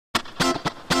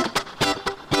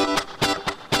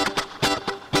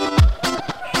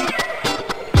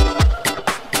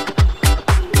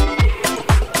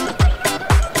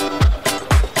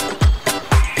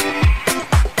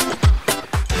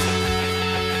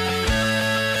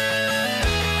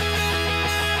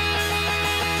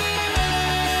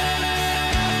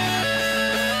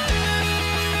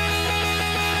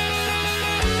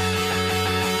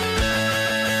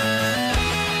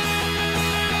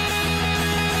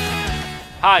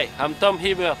Hi, I'm Tom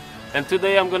Hebert, and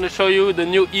today I'm going to show you the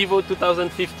new EVO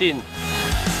 2015.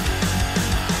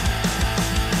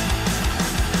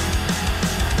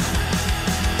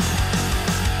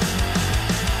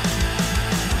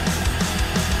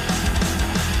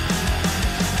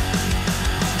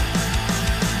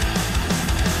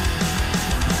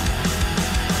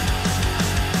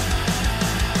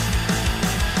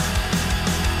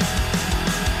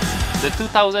 The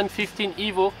 2015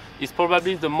 EVO is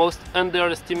probably the most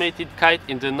underestimated kite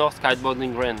in the North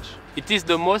kiteboarding range. It is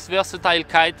the most versatile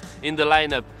kite in the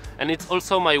lineup, and it's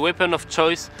also my weapon of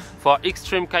choice for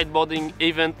extreme kiteboarding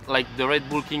events like the Red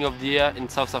Bull King of the Air in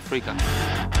South Africa.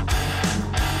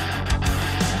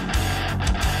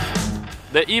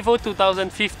 The EVO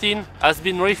 2015 has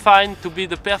been refined to be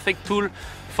the perfect tool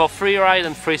for freeride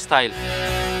and freestyle.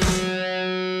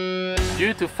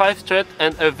 Due to 5 struts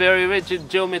and a very rigid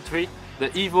geometry, the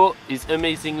EVO is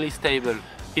amazingly stable.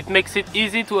 It makes it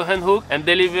easy to unhook and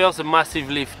delivers a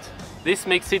massive lift. This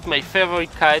makes it my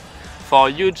favorite kite for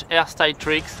huge hairstyle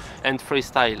tricks and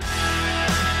freestyle.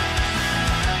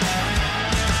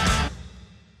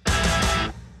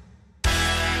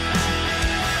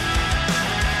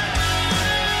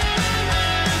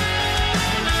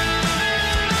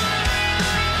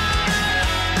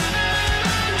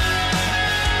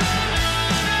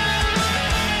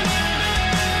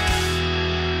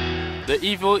 The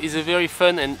EVO is a very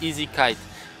fun and easy kite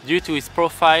due to its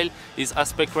profile, its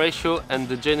aspect ratio and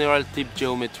the general tip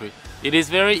geometry. It is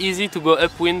very easy to go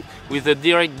upwind with a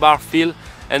direct bar feel,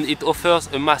 and it offers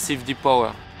a massive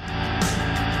D-power.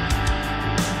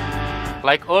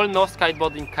 Like all North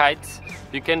kiteboarding kites,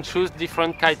 you can choose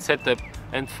different kite setup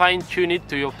and fine-tune it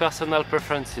to your personal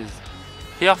preferences.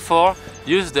 Therefore,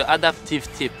 use the adaptive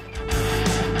tip.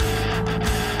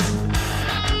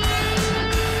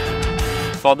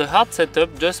 For the hard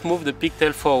setup, just move the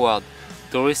pigtail forward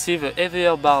to receive a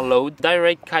heavier bar load,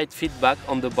 direct kite feedback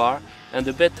on the bar and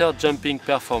a better jumping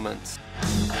performance.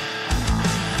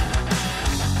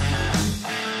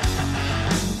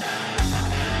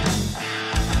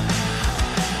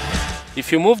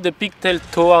 If you move the pigtail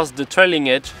towards the trailing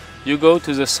edge, you go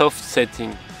to the soft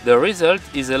setting. The result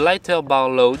is a lighter bar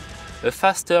load, a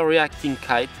faster reacting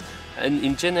kite and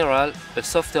in general a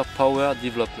softer power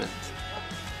development.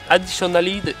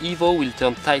 Additionally, the EVO will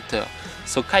turn tighter,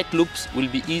 so kite loops will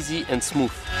be easy and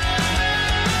smooth.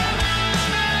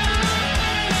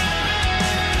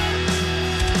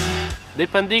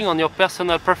 Depending on your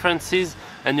personal preferences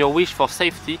and your wish for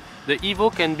safety, the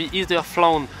EVO can be either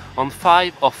flown on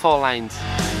 5 or 4 lines.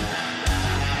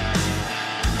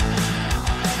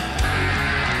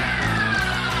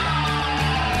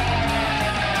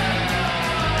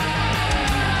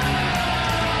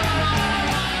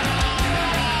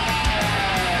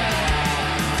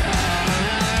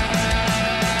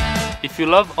 If you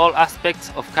love all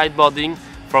aspects of kiteboarding,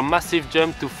 from massive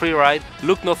jump to freeride,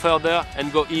 look no further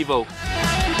and go EVO!